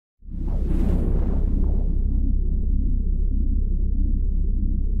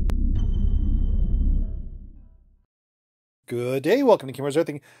Good day, welcome to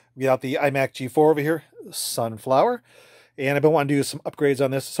kingwilliamruleseverything. We got the iMac G4 over here, Sunflower, and I've been wanting to do some upgrades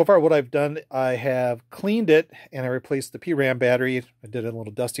on this. So far what I've done, I have cleaned it and I replaced the PRAM battery. I did a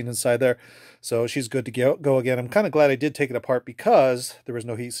little dusting inside there, so she's good to go again. I'm kind of glad I did take it apart because there was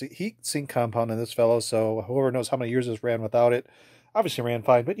no heat sink compound in this fellow, so whoever knows how many years this ran without it. Obviously ran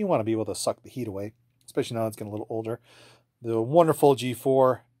fine, but you want to be able to suck the heat away, especially now it's getting a little older. The wonderful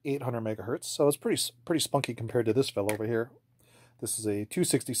G4 800 megahertz, so it's pretty spunky compared to this fellow over here. This is a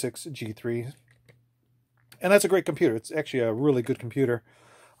 266 G3, and that's a great computer. It's actually a really good computer.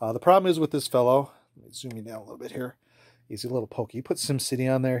 The problem is with this fellow, let me zoom you down a little bit here. He's a little pokey. You put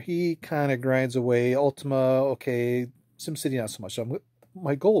SimCity on there, he kind of grinds away. Ultima, okay. SimCity, not so much. So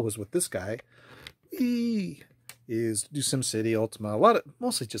my goal was with this guy is to do SimCity, Ultima,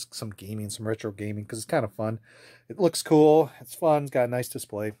 mostly just some gaming, some retro gaming, because it's kind of fun. It looks cool, it's fun, it's got a nice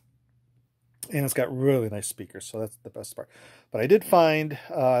display, and it's got really nice speakers, so that's the best part. But I did find,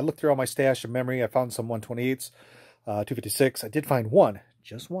 I looked through all my stash of memory, I found some 128s, 256, I did find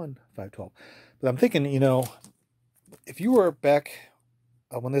just one 512. But I'm thinking, you know, if you were back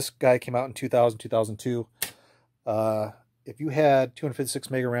when this guy came out in 2000, 2002, if you had 256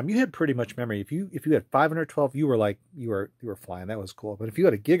 mega RAM, you had pretty much memory. If you had 512, you were flying. That was cool. But if you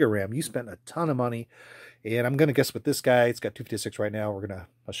had a gig of RAM, you spent a ton of money. And I'm gonna guess with this guy, it's got 256 right now.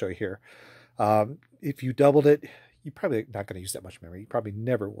 I'll show you here. If you doubled it, you're probably not going to use that much memory. You probably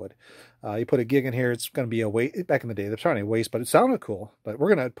never would. You put a gig in here, it's going to be a waste. Back in the day, that's probably a waste, but it sounded cool. But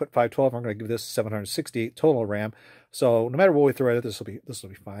we're going to put 512. I'm going to give this 768 total RAM. So no matter what we throw at it, this will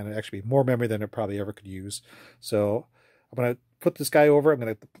be fine. It'll actually be more memory than it probably ever could use. So I'm going to put this guy over.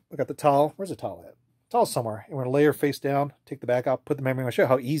 I got the towel. Where's the towel at? Towel somewhere. And we're going to lay her face down, take the back out, put the memory. I'll show you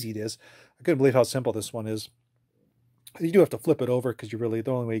how easy it is. I couldn't believe how simple this one is. You do have to flip it over because the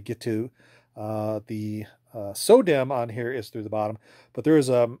only way you get to the SODIMM on here is through the bottom, but there is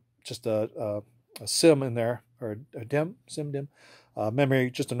just a SIM in there, or a SIM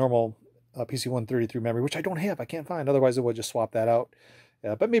memory, just a normal PC-133 memory, which I don't have. I can't find. Otherwise, I would just swap that out.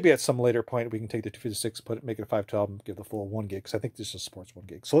 But maybe at some later point we can take the 256, make it a 512, and give the full 1 gig, because I think this just supports 1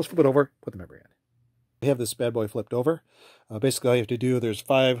 gig. So let's flip it over, put the memory in. We have this bad boy flipped over. Basically, all you have to do, there's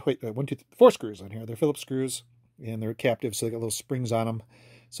 4 screws on here. They're Phillips screws, and they're captive, so they got little springs on them.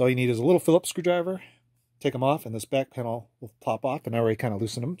 So all you need is a little Phillips screwdriver. Take them off, and this back panel will pop off, and I already kind of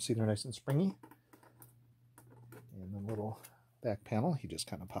loosened them. See, they're nice and springy. And the little back panel, he just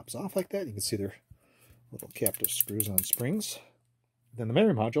kind of pops off like that. You can see they're little captive screws on springs. Then the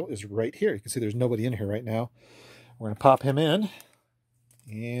memory module is right here. You can see there's nobody in here right now. We're going to pop him in,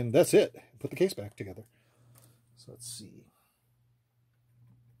 and that's it. Put the case back together. So let's see.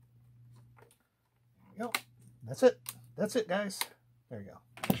 There we go. That's it. That's it, guys. There you go.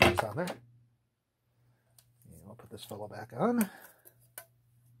 It's on there. And I'll put this fellow back on.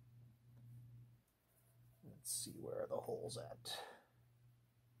 Let's see where are the holes at.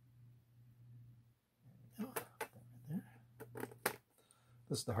 There we go. Right there.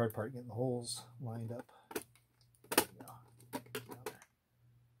 This is the hard part, getting the holes lined up. There we go. Down there.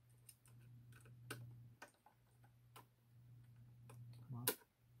 Come on. This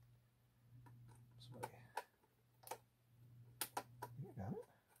way. You got it?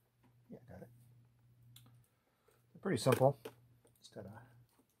 Yeah, got it. They're pretty simple. Just gotta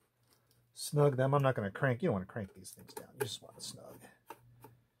snug them. I'm not gonna crank. You don't want to crank these things down. You just want to snug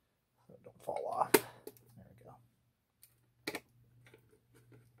so it don't fall off. There we go.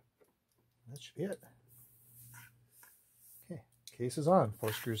 That should be it. Okay, case is on.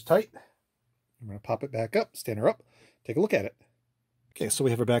 4 screws tight. I'm gonna pop it back up, stand her up, take a look at it. Okay, so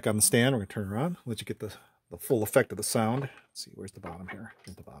we have her back on the stand. We're gonna turn her on, let you get the full effect of the sound. Let's see, where's the bottom here?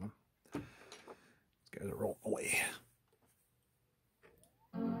 Here's the bottom. These guys are rolling away.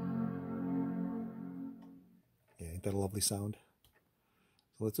 Yeah, ain't that a lovely sound?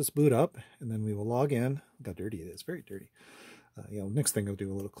 So let's just boot up, and then we will log in. Look how dirty it is, very dirty. Next thing I'll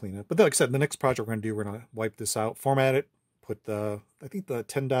do a little cleanup. But like I said, the next project we're going to wipe this out, format it, put I think the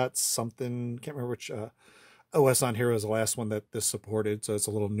 10 dot something, can't remember which OS on here was the last one that this supported, so it's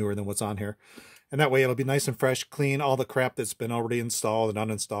a little newer than what's on here. And that way it'll be nice and fresh, clean, all the crap that's been already installed and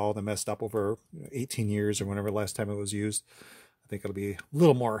uninstalled and messed up over 18 years or whenever last time it was used. I think it'll be a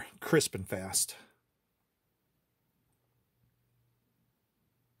little more crisp and fast.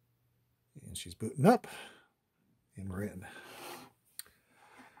 And she's booting up, and we're in.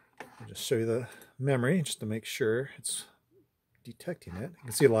 I'll just show you the memory just to make sure it's detecting it. You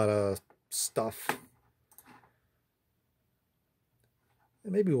can see a lot of stuff.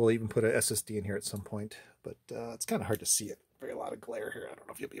 And maybe we'll even put an SSD in here at some point, but it's kind of hard to see it very lot of glare here. I don't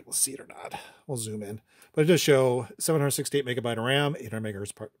know if you'll be able to see it or not. We'll zoom in. But it does show 768 megabyte of RAM, 800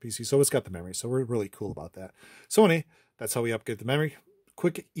 megahertz PC. So it's got the memory. So we're really cool about that. So anyway, that's how we upgrade the memory.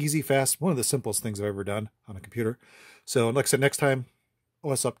 Quick, easy, fast. One of the simplest things I've ever done on a computer. So like I said, next time,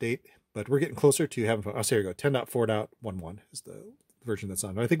 OS update. But we're getting closer to having fun. Oh, so here we go. 10.4.11 is the version that's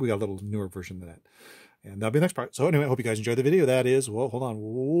on. I think we got a little newer version than that. And that'll be the next part. So anyway, I hope you guys enjoyed the video. That is, well, hold on.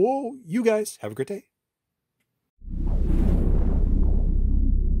 Whoa, you guys have a great day.